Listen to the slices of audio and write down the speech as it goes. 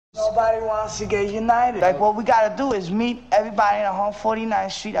Nobody wants to get united. Like, what we gotta do is meet everybody in 149th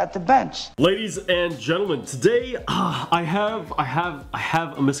Street at the bench. Ladies and gentlemen, today I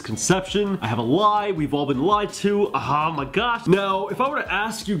have a misconception. I have a lie. We've all been lied to. Oh my gosh. Now, if I were to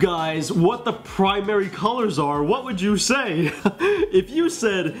ask you guys what the primary colors are, what would you say? If you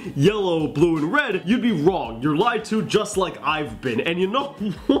said yellow, blue, and red, you'd be wrong. You're lied to just like I've been. And you know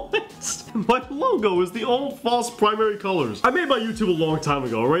what? My logo is the old false primary colors. I made my YouTube a long time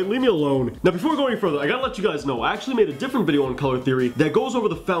ago, alright? Leave me alone. Now, before going any further, I gotta let you guys know, I actually made a different video on color theory that goes over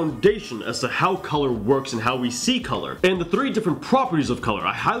the foundation as to how color works and how we see color, and the 3 different properties of color.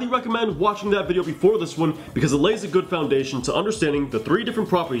 I highly recommend watching that video before this one because it lays a good foundation to understanding the 3 different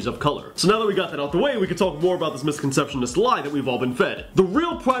properties of color. So now that we got that out the way, we can talk more about this misconception, this lie that we've all been fed. The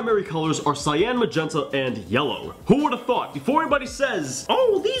real primary colors are cyan, magenta, and yellow. Who would have thought? Before anybody says,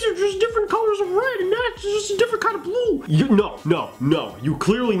 oh, these are just different colors of red and that's just a different kind of blue. No. You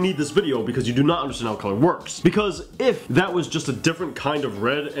clearly need this video because you do not understand how color works. Because if that was just a different kind of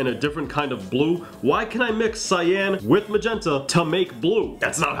red and a different kind of blue, why can I mix cyan with magenta to make blue?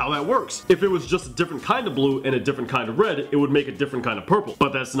 That's not how that works. If it was just a different kind of blue and a different kind of red, it would make a different kind of purple.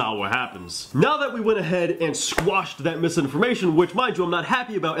 But that's not what happens. Now that we went ahead and squashed that misinformation, which mind you I'm not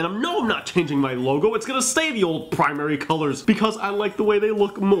happy about, and I'm not changing my logo, it's gonna stay the old primary colors because I like the way they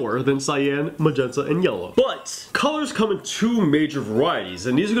look more than cyan, magenta, and yellow. But colors come in 2 major varieties,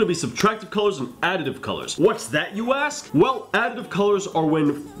 and these are going to be subtractive colors and additive colors. What's that, you ask? Well, additive colors are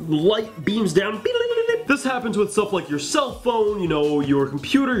when light beams down. This happens with stuff like your cell phone, you know, your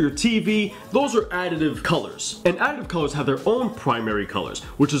computer, your TV. Those are additive colors. And additive colors have their own primary colors,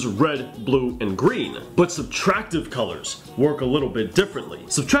 which is red, blue, and green. But subtractive colors work a little bit differently.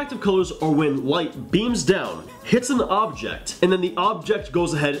 Subtractive colors are when light beams down, hits an object, and then the object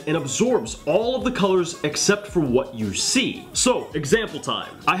goes ahead and absorbs all of the colors except for what you see. So, example time.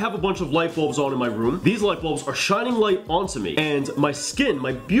 I have a bunch of light bulbs on in my room. These light bulbs are shining light onto me, and my skin,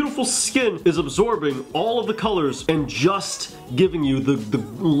 my beautiful skin, is absorbing all of the colors and just giving you the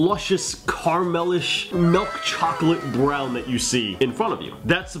luscious, caramelish, milk chocolate brown that you see in front of you.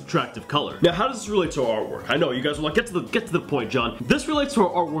 That's subtractive color. Now, how does this relate to our artwork? I know, you guys are like, get to the point, John. This relates to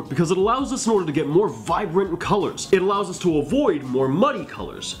our artwork because it allows us in order to get more vibrant colors. It allows us to avoid more muddy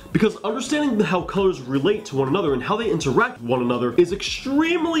colors. Because understanding how colors relate to one another and how they interact with one another is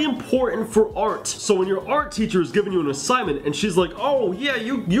extremely important for art. So when your art teacher is giving you an assignment and she's like, oh yeah,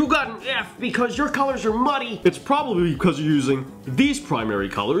 you got an F because your colors are muddy, it's probably because you're using these primary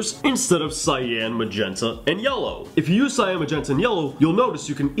colors instead of cyan, magenta, and yellow. If you use cyan, magenta, and yellow, you'll notice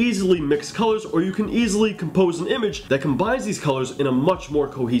you can easily mix colors, or you can easily compose an image that combines these colors in a much more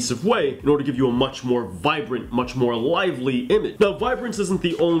cohesive way in order to give you a much more vibrant, much more lively image. Now, vibrance isn't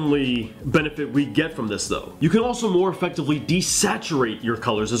the only benefit we get from this though. You can also more effectively desaturate your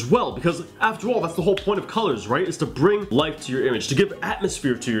colors as well, because after all, that's the whole point of colors, right? Is to bring life to your image, to give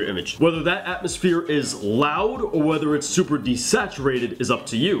atmosphere to your image. Whether that atmosphere is loud or whether it's super desaturated is up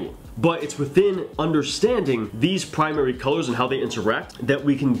to you. But it's within understanding these primary colors and how they interact that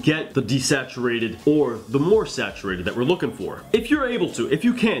we can get the desaturated or the more saturated that we're looking for. If you're able to, if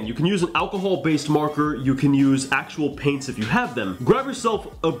you can use an alcohol-based marker, you can use actual paints if you have them. Grab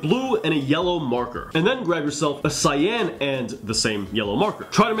yourself a blue and a yellow marker, and then grab yourself a cyan and the same yellow marker.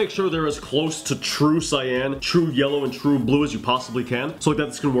 Try to make sure they're as close to true cyan, true yellow, and true blue as you possibly can, so like that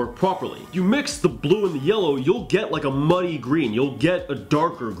it's gonna work properly. If you mix the blue and the yellow, you'll get like a muddy green. You'll get a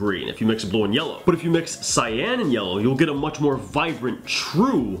darker green if you mix blue and yellow. But if you mix cyan and yellow, you'll get a much more vibrant,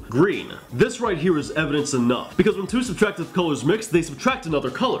 true green. This right here is evidence enough, because when 2 subtractive colors mix, they subtract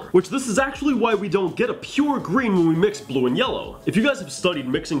another color, which this is actually why we don't get a pure green when we mix blue and yellow. If you guys have studied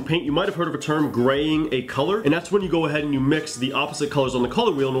mixing paint, you might have heard of a term graying a color, and that's when you go ahead and you mix the opposite colors on the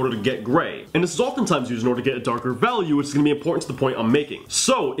color wheel in order to get gray. And this is oftentimes used in order to get a darker value, which is going to be important to the point I'm making.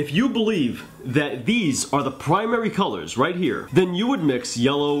 So, if you believe that these are the primary colors right here, then you would mix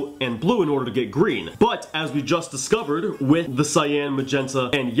yellow and blue in order to get green. But as we just discovered with the cyan, magenta,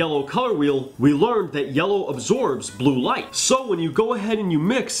 and yellow color wheel, we learned that yellow absorbs blue light. So when you go ahead and you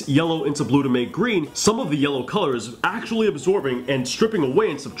mix yellow into blue to make green, some of the yellow color is actually absorbing and stripping away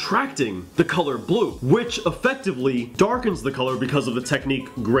and subtracting the color blue, which effectively darkens the color because of the technique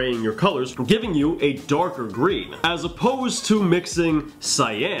graying your colors, giving you a darker green, as opposed to mixing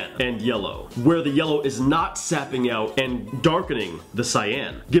cyan and yellow, where the yellow is not sapping out and darkening the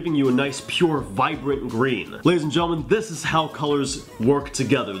cyan, giving giving you a nice, pure, vibrant green. Ladies and gentlemen, this is how colors work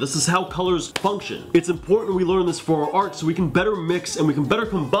together. This is how colors function. It's important we learn this for our art so we can better mix and we can better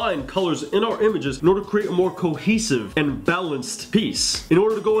combine colors in our images in order to create a more cohesive and balanced piece. In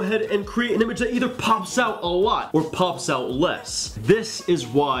order to go ahead and create an image that either pops out a lot or pops out less. This is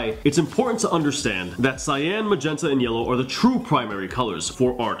why it's important to understand that cyan, magenta, and yellow are the true primary colors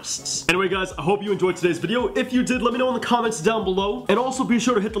for artists. Anyway guys, I hope you enjoyed today's video. If you did, let me know in the comments down below. And also be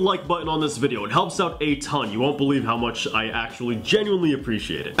sure to hit the like button on this video. It helps out a ton. You won't believe how much I actually genuinely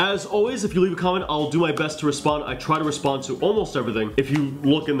appreciate it. As always, if you leave a comment, I'll do my best to respond. I try to respond to almost everything. If you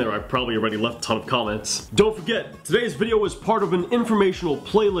look in there, I probably already left a ton of comments. Don't forget, today's video is part of an informational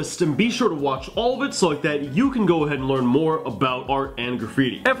playlist, and be sure to watch all of it so like that you can go ahead and learn more about art and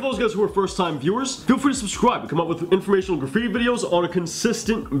graffiti. And for those guys who are first-time viewers, feel free to subscribe. We come up with informational graffiti videos on a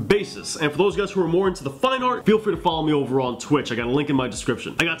consistent basis. And for those guys who are more into the fine art, feel free to follow me over on Twitch. I got a link in my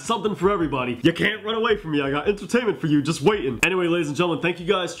description. I got something for everybody. You can't run away from me. I got entertainment for you just waiting. Anyway, ladies and gentlemen, thank you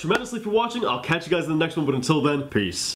guys tremendously for watching. I'll catch you guys in the next one, but until then, peace.